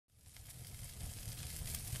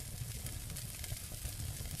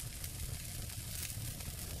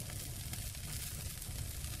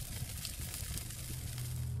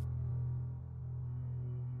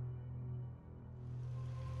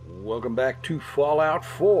welcome back to Fallout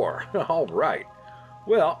 4. Alright,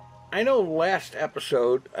 well, I know last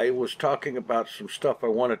episode I was talking about some stuff I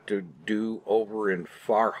wanted to do over in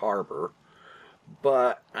Far Harbor,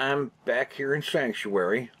 but I'm back here in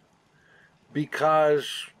Sanctuary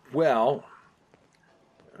because, well,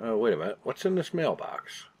 wait a minute, what's in this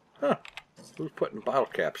mailbox? Huh, who's putting bottle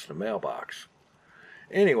caps in the mailbox?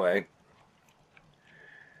 Anyway,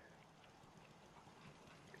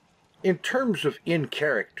 in terms of in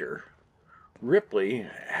character, Ripley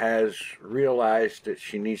has realized that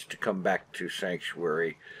she needs to come back to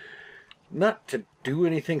Sanctuary, not to do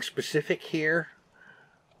anything specific here,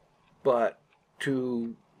 but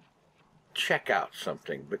to check out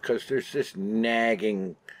something, because there's this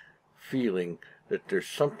nagging feeling that there's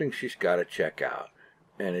something she's got to check out,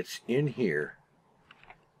 and it's in here,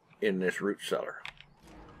 in this root cellar.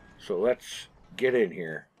 So let's get in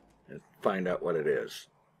here and find out what it is.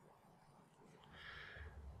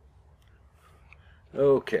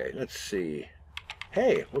 Okay, let's see.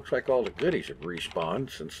 Hey, looks like all the goodies have respawned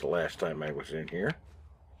since the last time I was in here.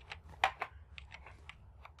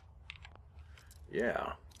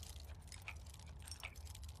 Yeah.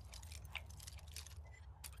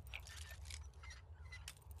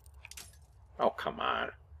 Oh, come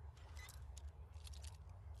on.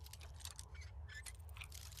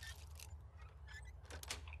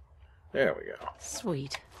 There we go.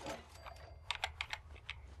 Sweet.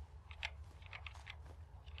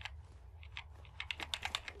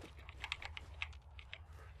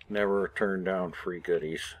 Never turn down free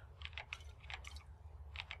goodies.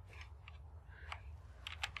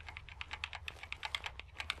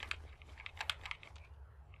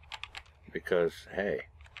 Because, hey.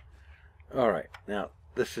 Alright, now,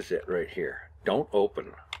 this is it right here. Don't open.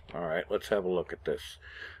 Alright, let's have a look at this.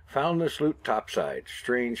 Found this loot topside.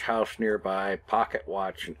 Strange house nearby. Pocket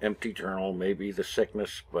watch. An empty journal. Maybe the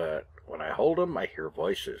sickness, but when I hold them, I hear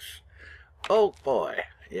voices. Oh, boy.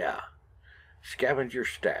 Yeah. Scavenger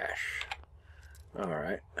stash.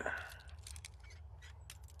 Alright.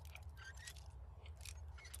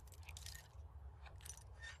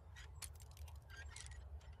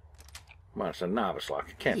 Come on, it's a novice lock.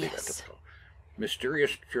 It can't be that difficult.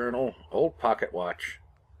 Mysterious journal, old pocket watch,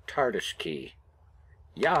 TARDIS key.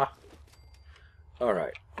 Yeah.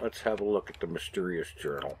 Alright, let's have a look at the mysterious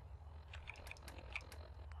journal.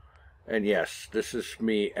 And yes, this is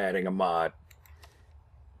me adding a mod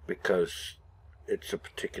because it's a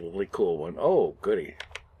particularly cool one. Oh, goody.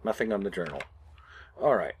 Nothing on the journal.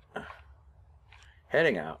 Alright.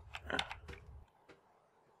 Heading out.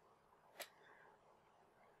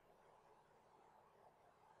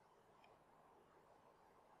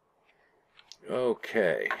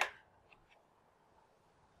 Okay.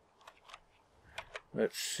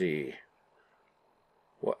 Let's see.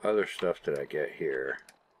 What other stuff did I get here?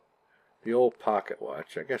 The old pocket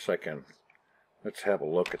watch. I guess I can... Let's have a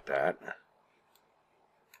look at that.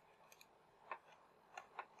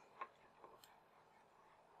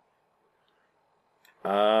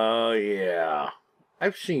 Oh, yeah.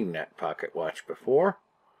 I've seen that pocket watch before.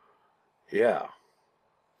 Yeah.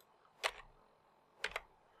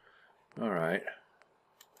 Alright.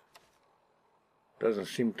 Doesn't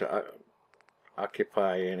seem to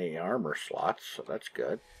occupy any armor slots, so that's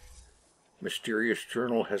good. Mysterious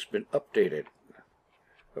journal has been updated.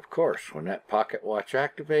 Of course, when that pocket watch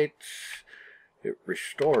activates, it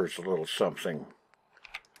restores a little something.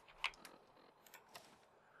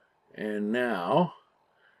 And now,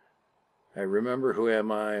 I remember who am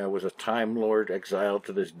I. I was a Time Lord exiled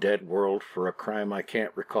to this dead world for a crime I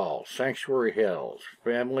can't recall. Sanctuary Hills.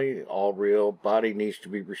 Family, all real. Body needs to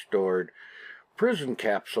be restored. Prison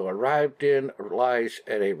capsule arrived in, lies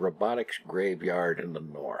at a robotics graveyard in the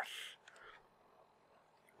north.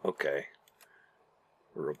 Okay.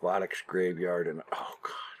 Robotics graveyard in... Oh,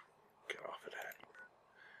 God. Get off of that.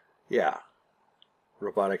 Yeah.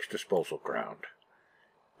 Robotics disposal ground.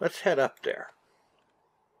 Let's head up there.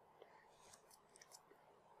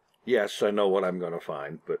 Yes, I know what I'm going to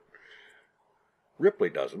find, but Ripley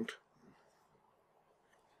doesn't.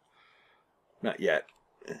 Not yet.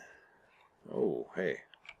 Oh, hey.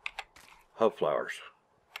 Hub flowers.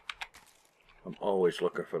 I'm always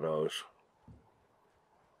looking for those.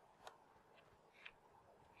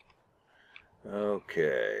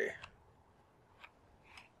 Okay.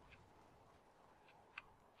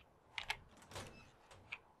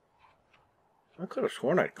 I could have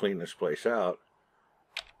sworn I'd cleaned this place out.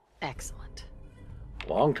 Excellent.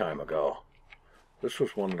 Long time ago. This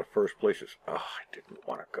was one of the first places. Oh, I didn't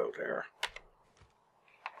want to go there.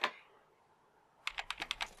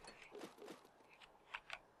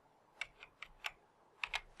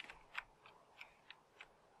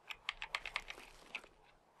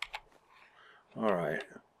 Alright,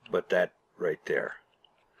 but that right there,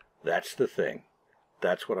 that's the thing.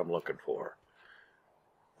 That's what I'm looking for.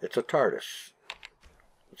 It's a TARDIS.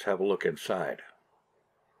 Let's have a look inside.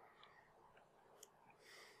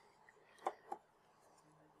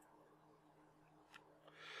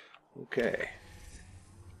 Okay.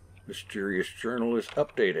 Mysterious journal is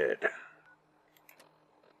updated.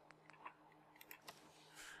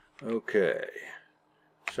 Okay.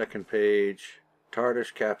 Second page.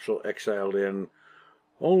 TARDIS capsule exiled in.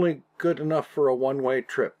 Only good enough for a one-way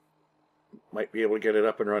trip. Might be able to get it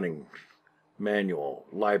up and running. Manual,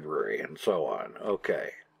 library, and so on.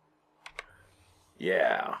 Okay.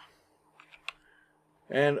 Yeah.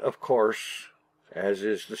 And of course, as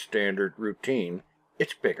is the standard routine,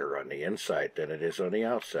 it's bigger on the inside than it is on the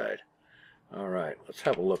outside. Alright, let's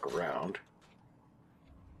have a look around.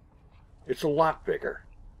 It's a lot bigger.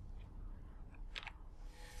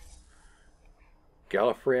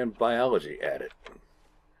 Gallifreyan biology added.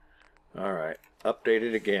 Alright,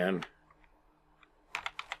 updated again.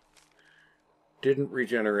 Didn't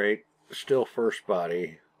regenerate. Still first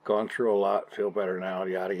body. Gone through a lot. Feel better now.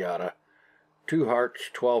 Yada yada. 2 hearts,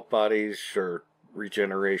 12 bodies, or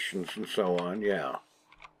regenerations and so on. Yeah.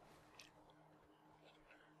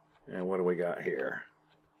 And what do we got here?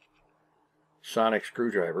 Sonic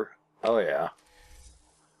screwdriver. Oh yeah.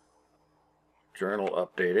 Journal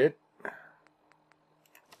updated.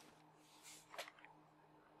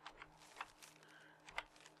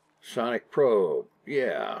 Sonic probe.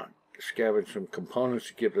 Yeah. Scavenge some components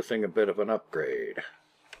to give the thing a bit of an upgrade.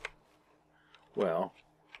 Well,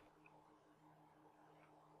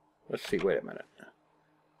 let's see, wait a minute.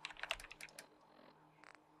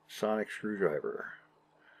 Sonic screwdriver.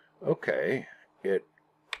 Okay, it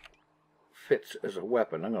fits as a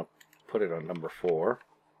weapon. I'm going to put it on number 4.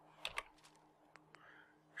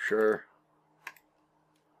 Sure.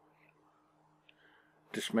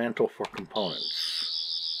 Dismantle for components.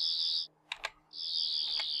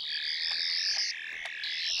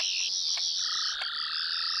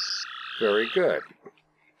 Very good.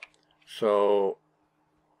 So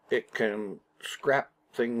it can scrap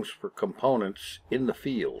things for components in the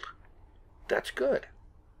field. That's good.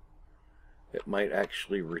 It might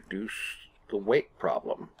actually reduce the weight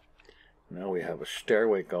problem. Now we have a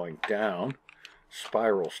stairway going down.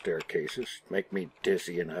 Spiral staircases make me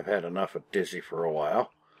dizzy, and I've had enough of dizzy for a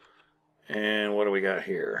while. And what do we got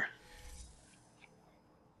here?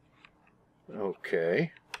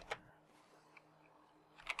 Okay.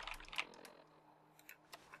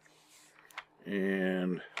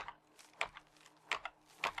 And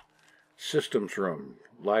systems room.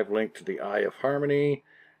 Live link to the Eye of Harmony.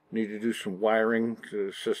 Need to do some wiring to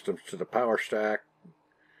the systems to the power stack.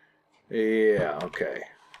 Yeah, okay.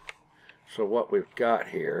 So what we've got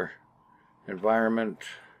here, environment,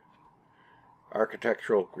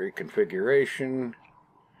 architectural reconfiguration,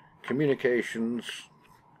 communications,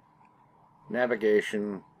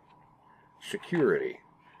 navigation, security,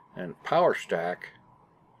 and power stack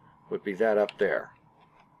would be that up there.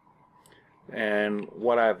 And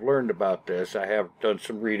what I've learned about this, I have done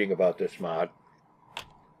some reading about this mod.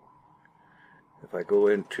 If I go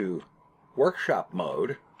into workshop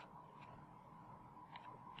mode,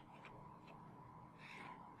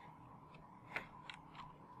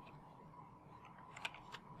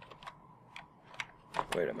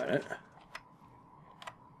 wait a minute.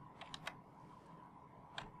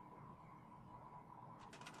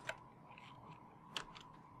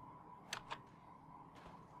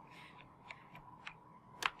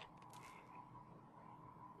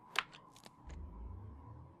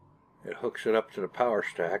 It hooks it up to the power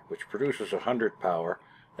stack, which produces 100 power.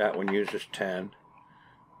 That one uses 10.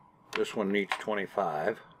 This one needs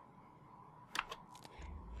 25.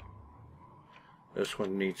 This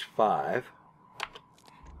one needs 5.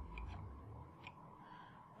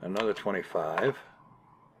 Another 25.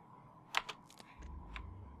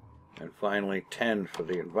 And finally 10 for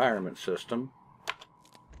the environment system.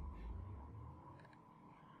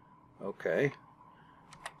 Okay.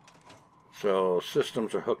 So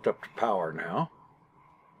systems are hooked up to power now.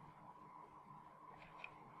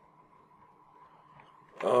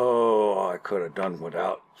 Oh, I could have done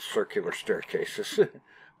without circular staircases,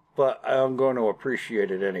 but I'm going to appreciate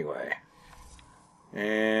it anyway.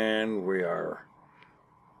 And we are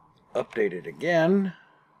updated again.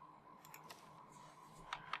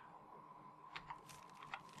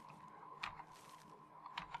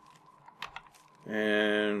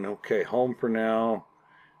 And okay, home for now.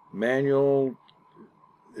 Manual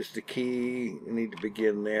is the key. You need to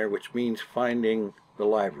begin there, which means finding the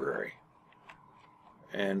library.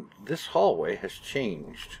 And this hallway has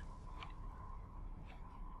changed.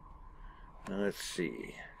 Let's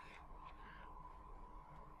see.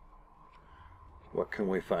 What can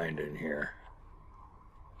we find in here?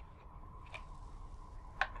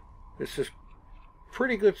 This is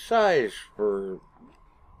pretty good size for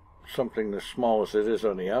something as small as it is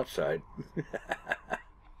on the outside.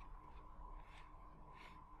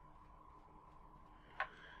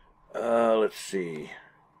 Let's see.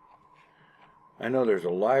 I know there's a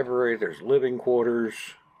library, there's living quarters.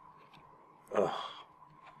 Ugh.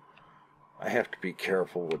 I have to be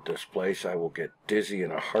careful with this place. I will get dizzy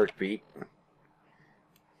in a heartbeat.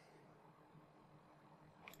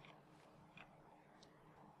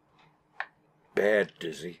 Bad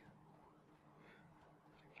dizzy.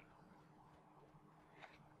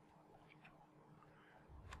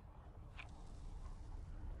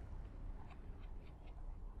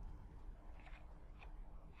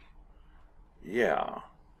 Yeah.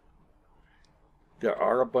 There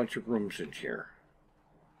are a bunch of rooms in here.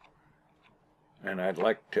 And I'd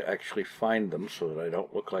like to actually find them so that I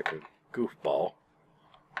don't look like a goofball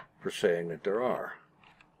for saying that there are.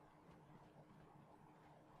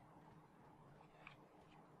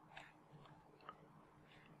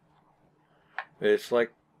 It's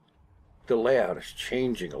like the layout is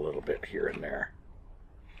changing a little bit here and there.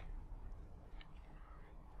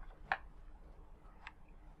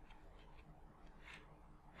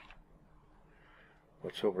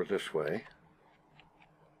 What's over this way?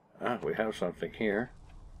 Ah, we have something here.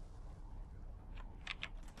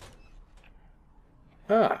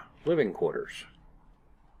 Ah, living quarters.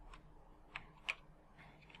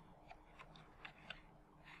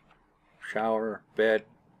 Shower, bed,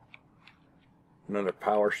 another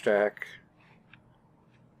power stack,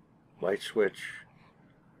 light switch,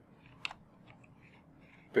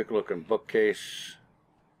 big looking bookcase.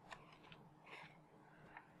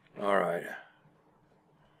 All right.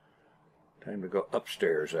 Time to go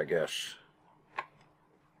upstairs, I guess.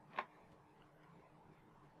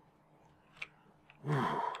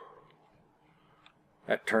 Whew.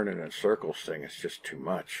 That turning in circles thing is just too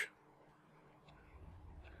much.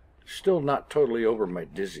 Still not totally over my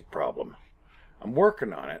dizzy problem. I'm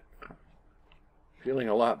working on it. Feeling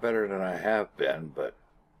a lot better than I have been, but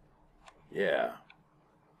yeah.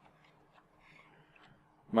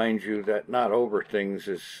 Mind you that not over things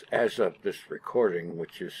is as of this recording,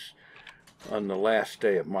 which is on the last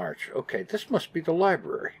day of March. Okay, this must be the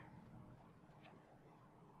library.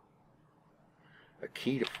 A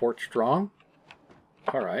key to Fort Strong?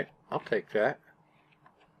 All right, I'll take that.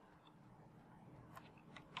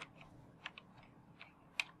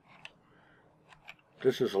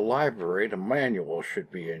 This is a library. The manual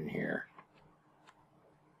should be in here.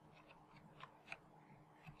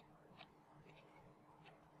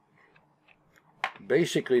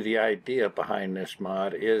 Basically, the idea behind this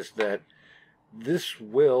mod is that this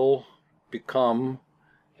will become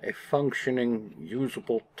a functioning,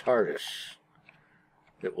 usable TARDIS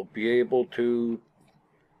that will be able to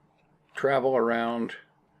travel around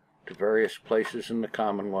to various places in the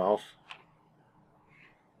Commonwealth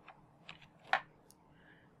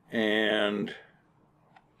and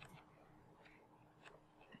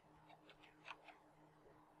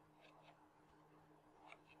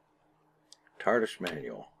TARDIS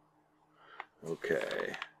manual.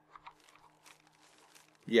 Okay.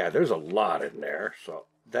 Yeah, there's a lot in there, so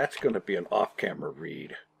that's going to be an off-camera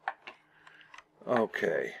read.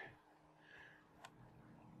 Okay.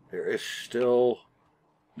 There is still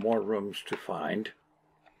more rooms to find.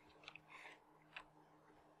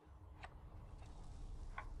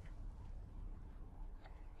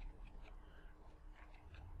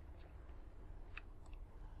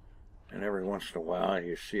 And every once in a while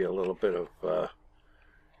you see a little bit of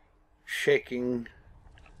shaking,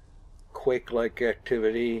 quake-like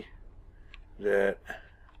activity that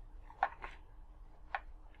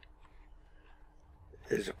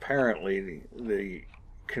is apparently the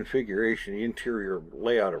configuration, the interior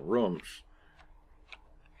layout of rooms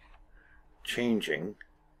changing.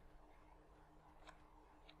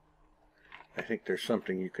 I think there's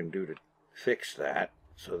something you can do to fix that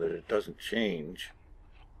so that it doesn't change.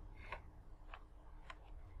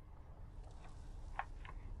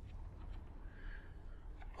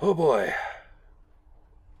 Oh boy.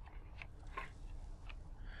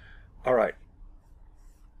 All right.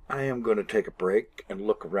 I am going to take a break and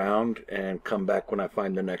look around and come back when I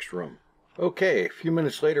find the next room. Okay, a few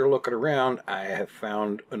minutes later looking around, I have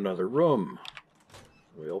found another room.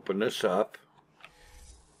 We open this up.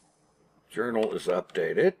 Journal is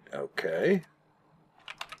updated. Okay.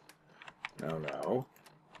 No.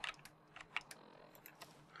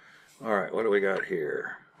 All right, what do we got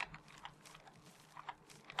here?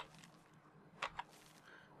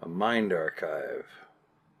 A mind archive.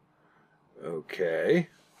 Okay.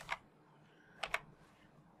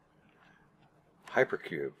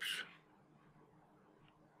 Hypercubes.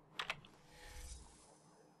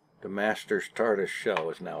 The Master's TARDIS shell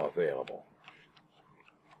is now available.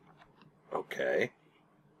 Okay.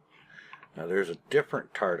 Now there's a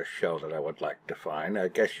different TARDIS shell that I would like to find. I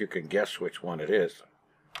guess you can guess which one it is.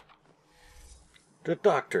 The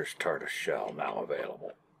Doctor's TARDIS shell now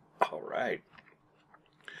available. Alright.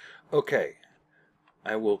 Okay.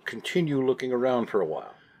 I will continue looking around for a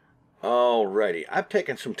while. Alrighty. I've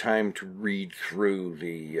taken some time to read through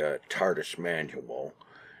the TARDIS manual.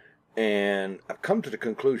 And I've come to the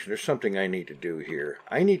conclusion there's something I need to do here.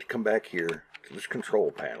 I need to come back here to this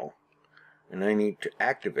control panel. And I need to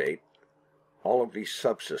activate all of these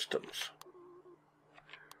subsystems.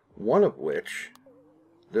 One of which,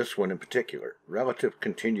 this one in particular, relative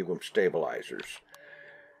continuum stabilizers.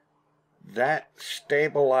 That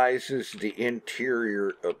stabilizes the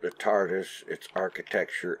interior of the TARDIS, its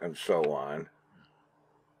architecture, and so on.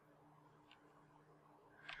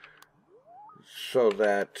 So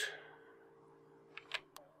that,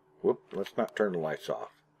 let's not turn the lights off.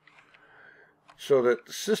 So that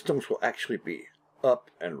the systems will actually be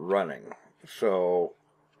up and running. So,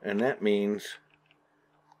 and that means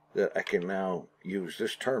that I can now use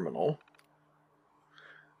this terminal.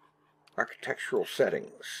 Architectural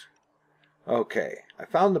settings. Okay, I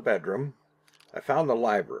found the bedroom, I found the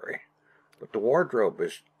library, but the wardrobe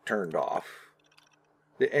is turned off,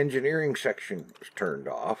 the engineering section is turned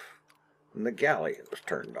off, and the galley was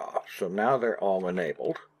turned off. So now they're all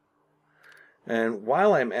enabled. And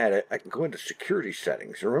while I'm at it, I can go into security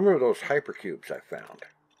settings. Remember those hypercubes I found.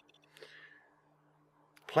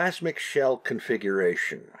 Plasmic shell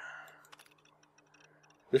configuration.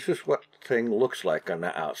 This is what the thing looks like on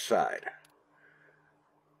the outside.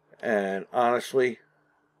 And honestly,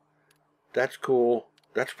 that's cool.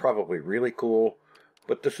 That's probably really cool.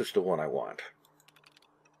 But this is the one I want.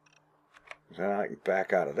 Then I can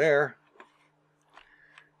back out of there.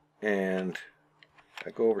 And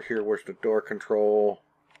I go over here. Where's the door control?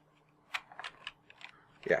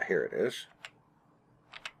 Yeah, here it is.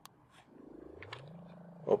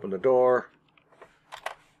 Open the door.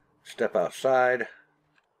 Step outside.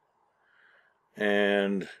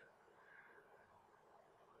 And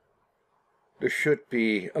there should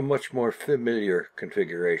be a much more familiar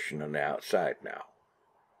configuration on the outside now.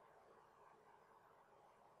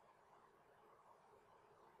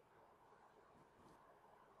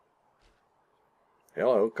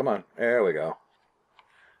 Hello, come on. There we go.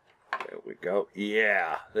 There we go.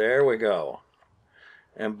 Yeah, there we go.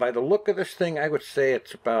 And by the look of this thing, I would say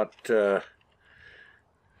it's about, that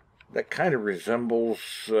kind of resembles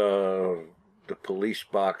the police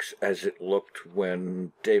box as it looked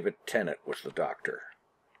when David Tennant was the Doctor.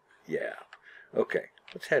 Yeah. Okay,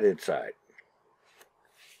 let's head inside.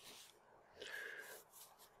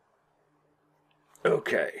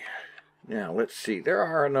 Okay, now let's see. There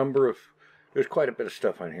are a number of, there's quite a bit of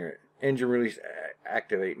stuff on here. Engine release,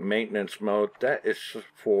 activate maintenance mode. That is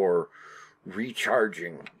for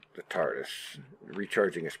recharging the TARDIS,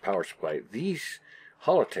 recharging its power supply. These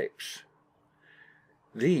holotapes,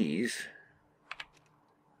 these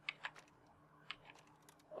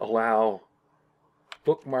allow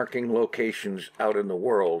bookmarking locations out in the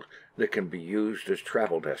world that can be used as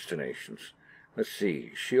travel destinations. Let's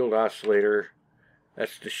see, shield oscillator,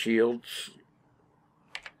 that's the shields,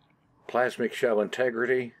 plasmic shell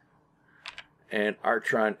integrity, and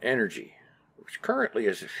Artron energy, which currently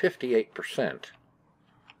is at 58%.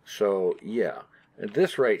 So yeah, and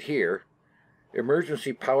this right here,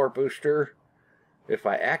 emergency power booster, if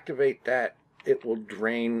I activate that, it will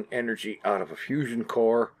drain energy out of a fusion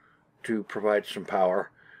core to provide some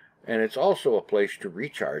power. And it's also a place to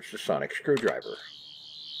recharge the sonic screwdriver.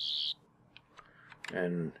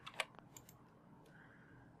 And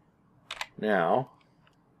now,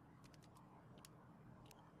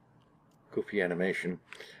 goofy animation.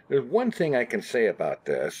 There's one thing I can say about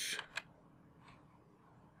this.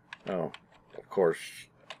 Oh, of course,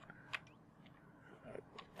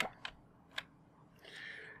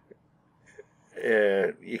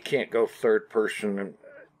 you can't go third person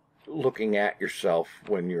looking at yourself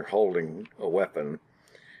when you're holding a weapon.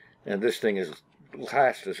 And this thing is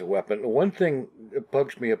classed as a weapon. The one thing that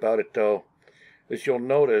bugs me about it, though, is you'll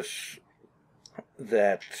notice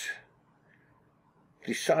that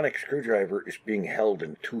the sonic screwdriver is being held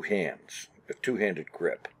in two hands, a two-handed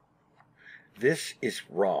grip. This is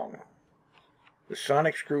wrong. The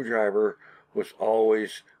sonic screwdriver was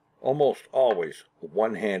always, almost always, a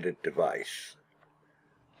one-handed device.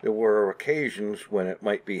 There were occasions when it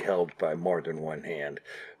might be held by more than one hand,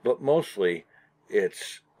 but mostly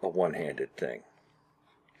it's a one-handed thing.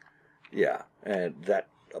 Yeah, and that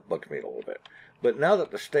bugs me a little bit. But now that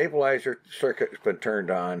the stabilizer circuit has been turned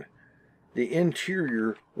on, the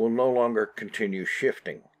interior will no longer continue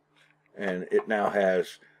shifting, and it now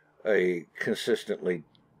has a consistently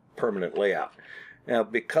permanent layout. Now,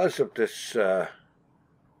 because of this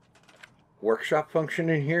workshop function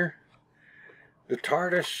in here, the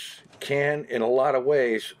TARDIS can, in a lot of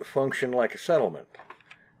ways, function like a settlement.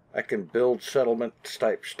 I can build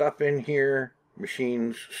settlement-type stuff in here,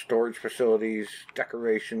 machines, storage facilities,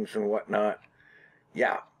 decorations, and whatnot.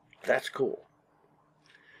 Yeah, that's cool.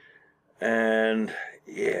 And,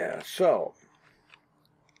 yeah, so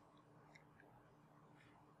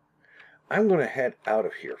I'm going to head out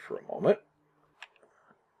of here for a moment.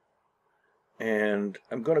 And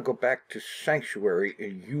I'm going to go back to Sanctuary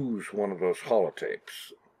and use one of those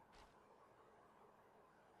holotapes.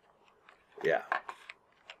 Yeah.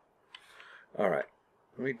 Alright,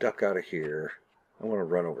 let me duck out of here. I want to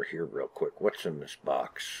run over here real quick. What's in this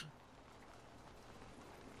box?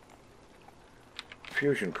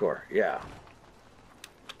 Fusion core, yeah.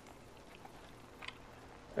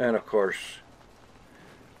 And of course,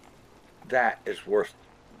 that is worth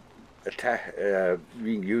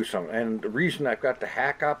being used on. And the reason I've got the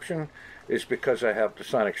hack option is because I have the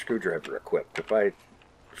sonic screwdriver equipped. If I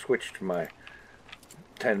switch to my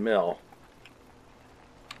 10 mil,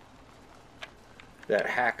 that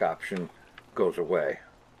hack option goes away,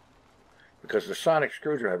 because the sonic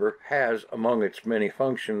screwdriver has, among its many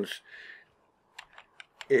functions,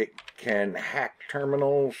 it can hack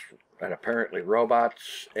terminals and apparently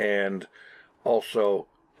robots, and also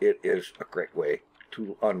it is a great way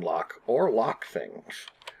to unlock or lock things.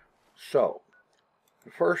 So,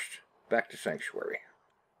 first, back to Sanctuary.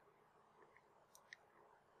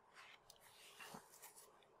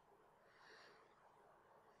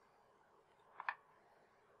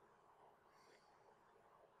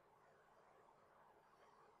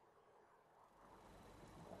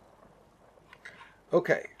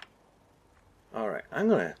 Okay. Alright, I'm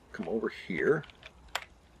going to come over here.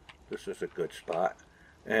 This is a good spot.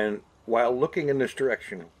 And while looking in this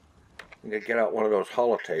direction, I'm going to get out one of those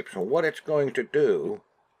holotapes. And what it's going to do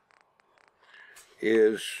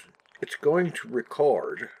is it's going to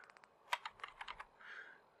record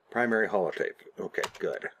primary holotape. Okay,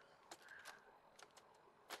 good.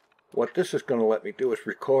 What this is going to let me do is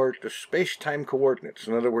record the space-time coordinates.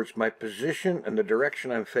 In other words, my position and the direction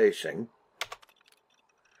I'm facing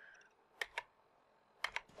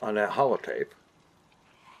on that holotape.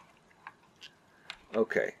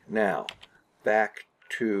 Okay, now back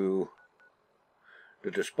to the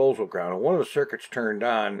disposal ground. And one of the circuits turned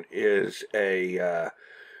on is a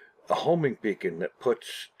homing beacon that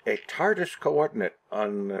puts a TARDIS coordinate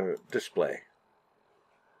on the display.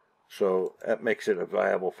 So that makes it a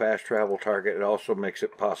viable fast travel target. It also makes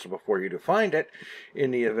it possible for you to find it in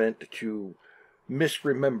the event that you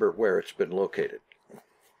misremember where it's been located.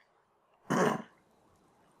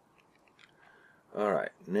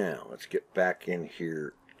 Alright, now let's get back in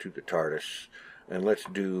here to the TARDIS, and let's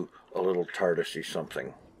do a little TARDIS-y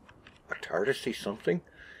something. A TARDIS-y something?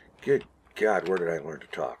 Good God, where did I learn to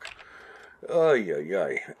talk? Oy, oy,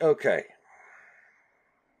 oy. Okay.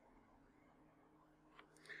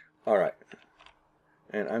 Alright,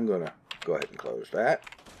 and I'm going to go ahead and close that.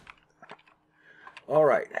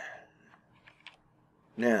 Alright,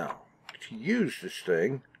 now, to use this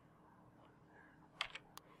thing,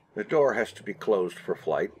 the door has to be closed for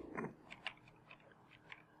flight.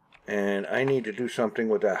 And I need to do something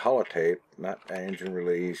with that holotape, not engine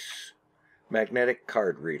release, magnetic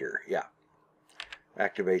card reader, yeah.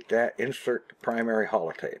 Activate that, insert the primary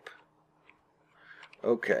holotape.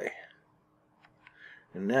 Okay.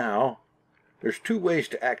 And now, there's two ways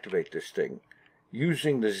to activate this thing.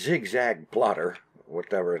 Using the zigzag blotter,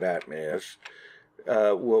 whatever that is,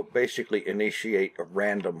 will basically initiate a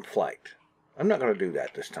random flight. I'm not going to do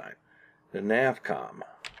that this time. The navcom.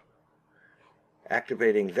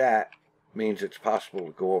 Activating that means it's possible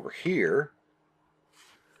to go over here.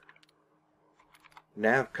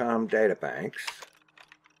 Navcom databanks.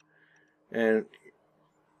 And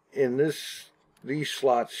in these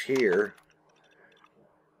slots here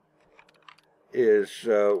is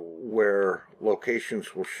where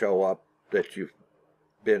locations will show up that you've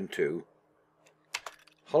been to.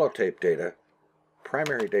 Holotape data,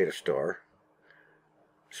 primary data store.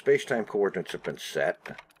 Space-time coordinates have been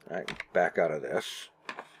set. I can back out of this.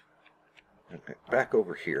 Okay, back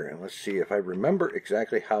over here, and let's see if I remember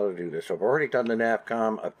exactly how to do this. I've already done the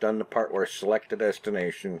navcom. I've done the part where I select the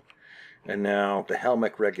destination, And now the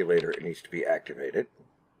helmet regulator needs to be activated.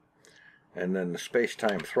 And then the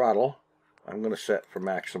space-time throttle, I'm going to set for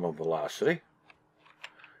maximum velocity.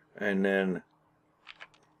 And then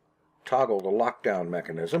toggle the lockdown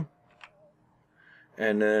mechanism.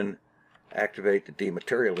 And then activate the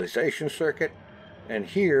dematerialization circuit. And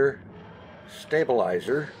here,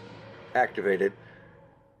 stabilizer activated.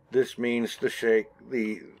 This means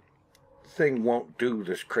the thing won't do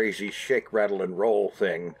this crazy shake, rattle, and roll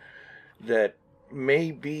thing that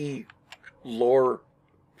may be lore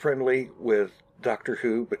friendly with Doctor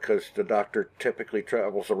Who, because the Doctor typically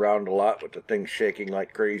travels around a lot with the thing shaking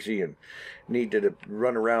like crazy and needed to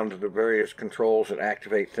run around to the various controls and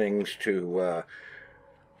activate things to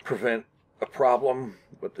prevent a problem.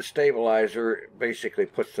 But the stabilizer basically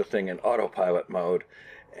puts the thing in autopilot mode.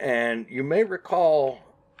 And you may recall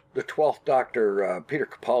the 12th Doctor, Peter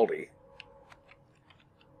Capaldi.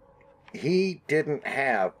 He didn't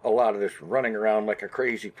have a lot of this running around like a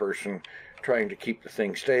crazy person trying to keep the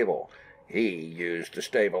thing stable. He used the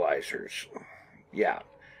stabilizers. Yeah.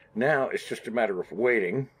 Now it's just a matter of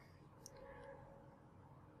waiting.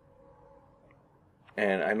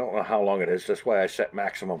 And I don't know how long it is. That's why I set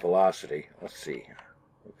maximum velocity. Let's see.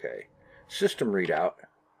 Okay. System readout.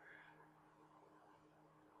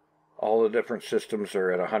 All the different systems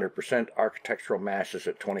are at 100%. Architectural mass is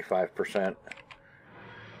at 25%.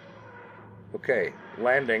 Okay,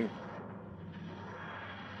 landing.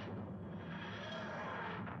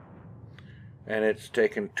 And it's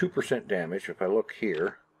taken 2% damage. If I look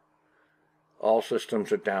here, all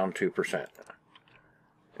systems are down 2%.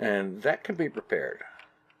 And that can be repaired.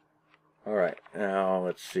 Alright, now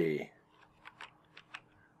let's see.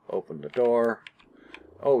 Open the door.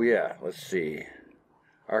 Oh yeah, let's see.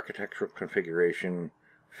 Architectural configuration,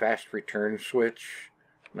 fast return switch.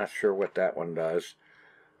 Not sure what that one does.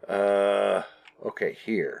 Okay,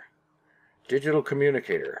 here. Digital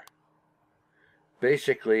communicator.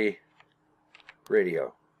 Basically,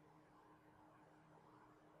 radio.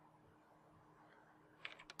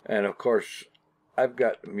 And of course, I've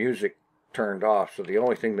got music turned off, so the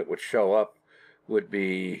only thing that would show up would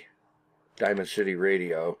be Diamond City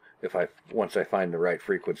Radio once I find the right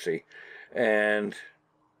frequency. And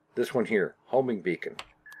this one here, homing beacon.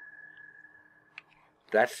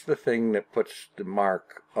 That's the thing that puts the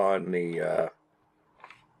mark on the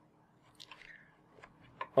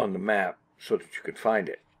map so that you can find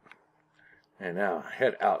it. And now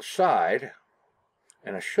head outside,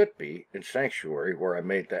 and I should be in Sanctuary where I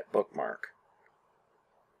made that bookmark.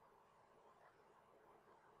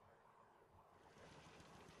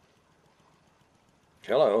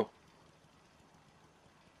 Hello.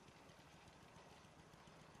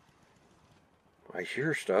 I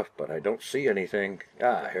hear stuff, but I don't see anything.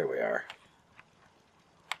 Ah, here we are.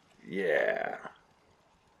 Yeah.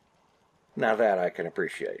 Now that I can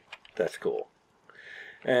appreciate. That's cool.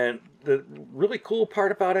 And the really cool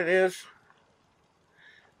part about it is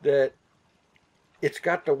that it's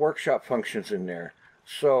got the workshop functions in there.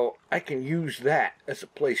 So I can use that as a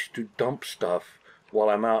place to dump stuff while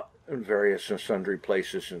I'm out in various and sundry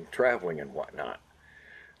places and traveling and whatnot.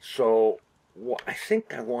 So what I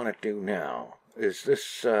think I want to do now is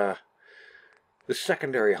this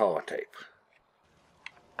secondary holotape.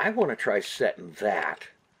 I want to try setting that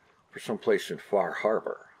for someplace in Far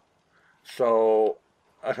Harbor. So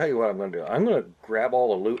I'll tell you what I'm going to do. I'm going to grab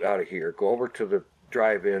all the loot out of here, go over to the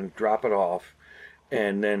drive-in, drop it off,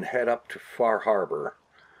 and then head up to Far Harbor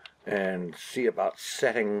and see about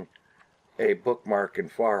setting a bookmark in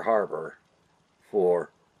Far Harbor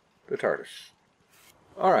for the TARDIS.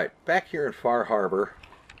 Alright, back here in Far Harbor,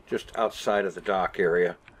 just outside of the dock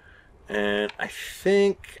area, and I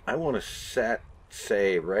think I want to set,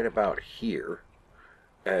 say, right about here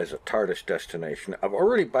as a TARDIS destination. I've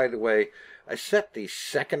already, by the way, I set the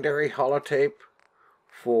secondary holotape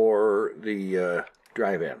for the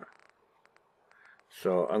drive-in.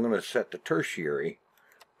 So I'm going to set the tertiary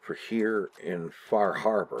for here in Far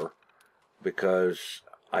Harbor because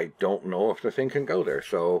I don't know if the thing can go there.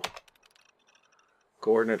 So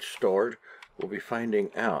coordinates stored. We'll be finding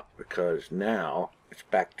out because now it's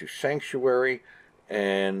back to Sanctuary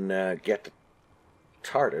and get the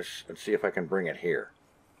TARDIS and see if I can bring it here.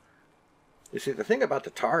 You see, the thing about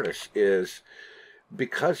the TARDIS is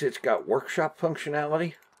because it's got workshop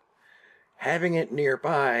functionality, having it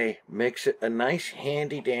nearby makes it a nice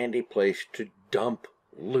handy-dandy place to dump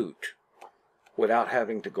loot without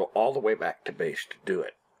having to go all the way back to base to do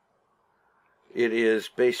it. It is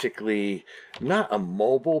basically not a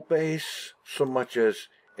mobile base so much as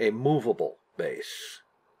a movable base.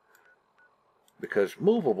 Because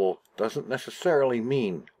movable doesn't necessarily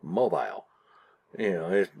mean mobile. You know,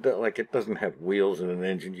 it's like it doesn't have wheels and an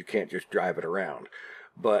engine. You can't just drive it around.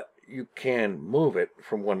 But you can move it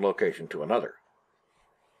from one location to another.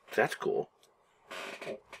 That's cool.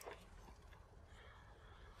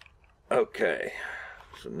 Okay.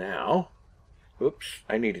 So now, oops,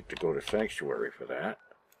 I needed to go to Sanctuary for that.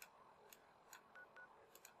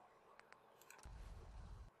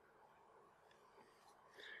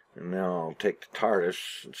 And now I'll take the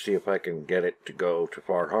TARDIS and see if I can get it to go to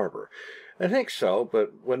Far Harbor. I think so,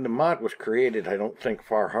 but when the mod was created, I don't think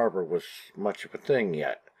Far Harbor was much of a thing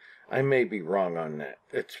yet. I may be wrong on that.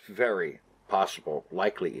 It's very possible,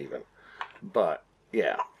 likely even. But,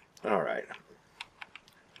 yeah. All right.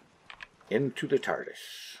 Into the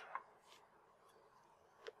TARDIS.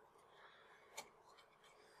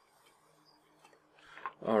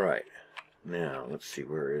 All right. Now, let's see,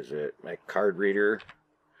 where is it? My card reader.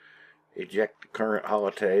 Eject the current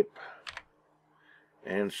holotape.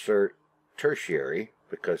 Insert tertiary,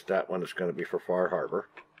 because that one is going to be for Far Harbor.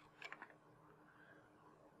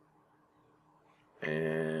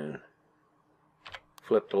 And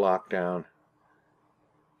flip the lockdown.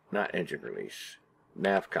 Not engine release.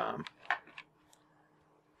 Navcom.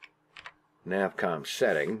 Navcom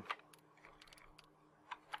setting.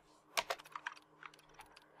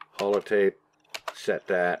 Holotape. Set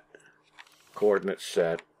that. Coordinates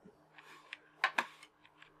set.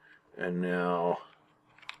 And now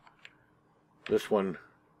this one,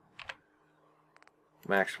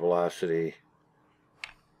 max velocity,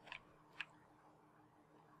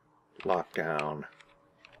 lockdown,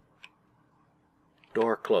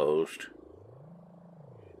 door closed,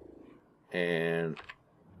 and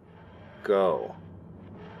go.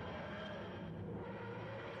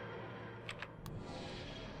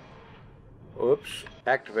 Oops,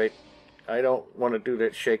 activate. I don't want to do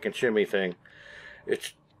that shake and shimmy thing.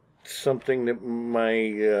 It's something that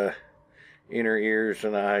my inner ears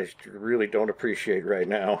and eyes really don't appreciate right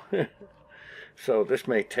now. So this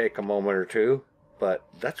may take a moment or two, but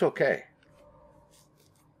that's okay.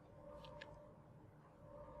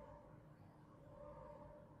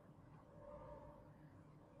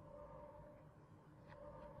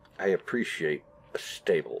 I appreciate a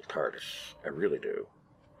stable TARDIS. I really do.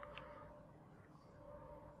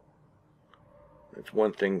 It's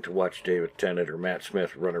one thing to watch David Tennant or Matt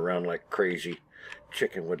Smith run around like crazy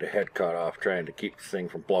chicken with the head cut off trying to keep the thing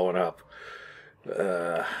from blowing up.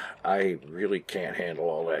 I really can't handle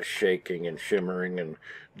all that shaking and shimmering and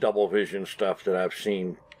double vision stuff that I've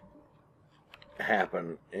seen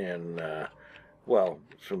happen in, well,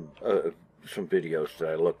 some videos that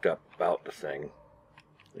I looked up about the thing,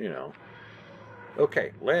 you know.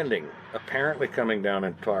 Okay, landing. Apparently coming down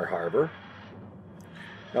in Far Harbor.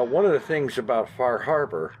 Now, one of the things about Far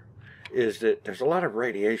Harbor is that there's a lot of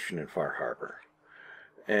radiation in Far Harbor.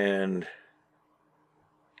 And,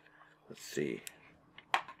 let's see,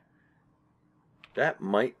 that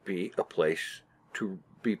might be a place to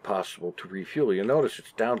be possible to refuel. You notice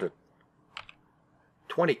it's down to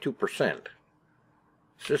 22%.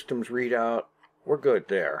 Systems readout, we're good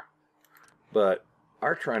there. But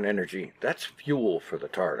Artron energy, that's fuel for the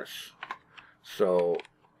TARDIS. So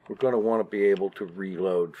we're going to want to be able to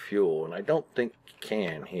reload fuel, and I don't think you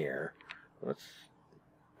can here. Let's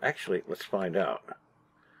find out.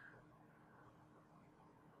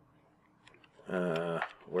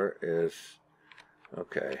 Where is,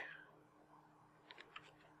 okay,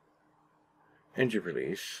 engine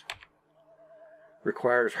release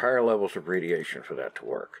requires higher levels of radiation for that to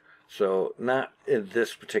work. So not in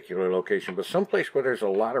this particular location, but someplace where there's a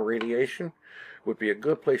lot of radiation would be a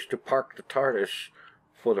good place to park the TARDIS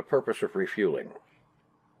for the purpose of refueling.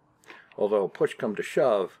 Although, push come to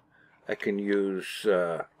shove, I can use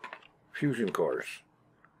fusion cores.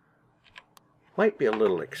 Might be a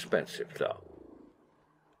little expensive, though.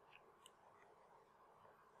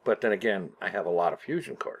 But then again, I have a lot of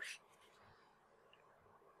fusion cores.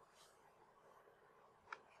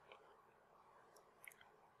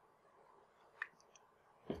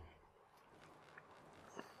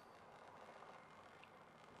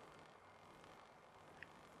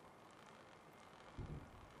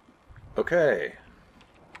 Okay,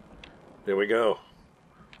 there we go.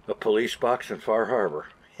 A police box in Far Harbor.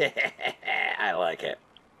 I like it.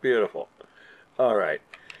 Beautiful. All right,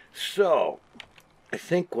 so I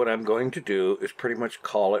think what I'm going to do is pretty much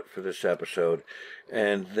call it for this episode,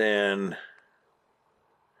 and then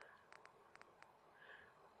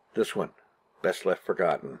this one, Best Left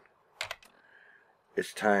Forgotten.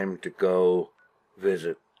 It's time to go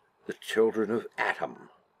visit the Children of Atom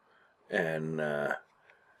and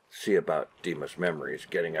see about Dima's memories,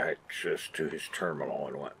 getting access to his terminal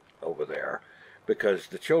and what over there. because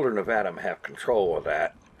the children of Adam have control of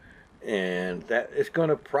that. And that is going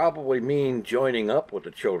to probably mean joining up with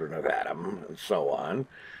the children of Adam and so on.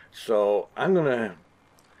 So I'm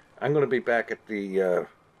gonna be back at the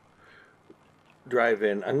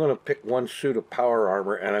drive-in. I'm going to pick one suit of power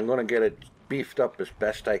armor, and I'm going to get it beefed up as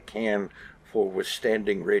best I can for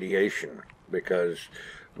withstanding radiation, because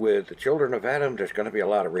with the children of Adam, there's going to be a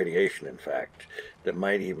lot of radiation. In fact, that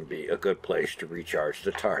might even be a good place to recharge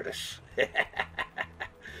the TARDIS.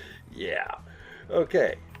 Yeah.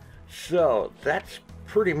 Okay. So that's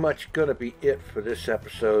pretty much going to be it for this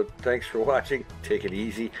episode. Thanks for watching. Take it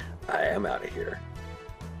easy. I am out of here.